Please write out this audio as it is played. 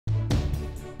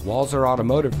Walser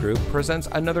Automotive Group presents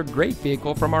another great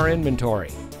vehicle from our inventory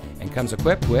and comes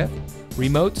equipped with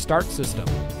remote start system,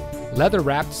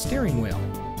 leather-wrapped steering wheel,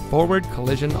 forward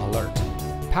collision alert,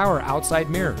 power outside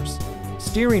mirrors,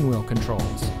 steering wheel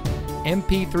controls,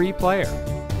 MP3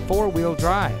 player, four-wheel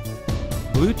drive,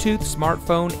 Bluetooth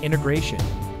smartphone integration,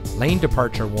 lane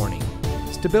departure warning,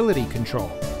 stability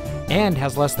control, and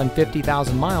has less than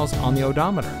 50,000 miles on the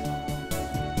odometer.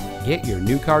 Get your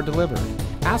new car delivered.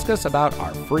 Ask us about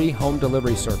our free home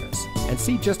delivery service and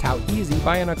see just how easy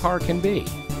buying a car can be.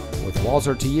 With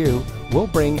Walser to You, we'll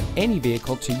bring any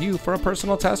vehicle to you for a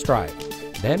personal test drive.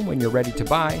 Then when you're ready to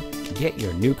buy, get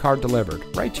your new car delivered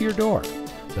right to your door.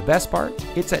 The best part?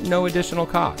 It's at no additional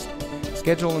cost.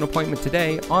 Schedule an appointment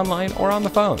today, online or on the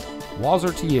phone.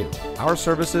 Walser to You. Our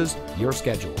services, your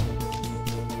schedule.